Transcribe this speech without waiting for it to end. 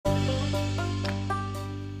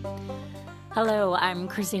Hello, I'm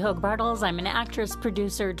Chrissy Hoag Bartles. I'm an actress,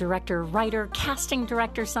 producer, director, writer, casting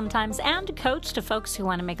director sometimes, and coach to folks who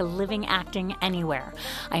want to make a living acting anywhere.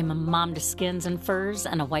 I am a mom to Skins and Furs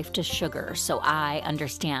and a wife to Sugar, so I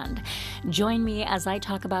understand. Join me as I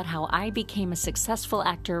talk about how I became a successful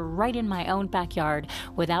actor right in my own backyard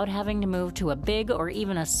without having to move to a big or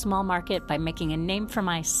even a small market by making a name for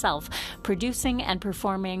myself, producing and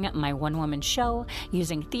performing my one-woman show,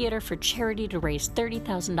 using theater for charity to raise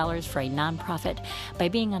 $30,000 for a nonprofit, by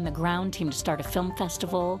being on the ground team to start a film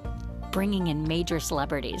festival, bringing in major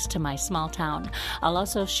celebrities to my small town. I'll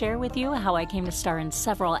also share with you how I came to star in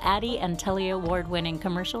several Addie and Telly Award-winning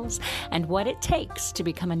commercials and what it takes to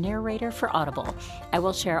become a narrator for Audible. I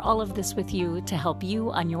will share all of this with you to help you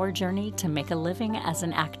on your journey to make a living as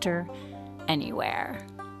an actor anywhere.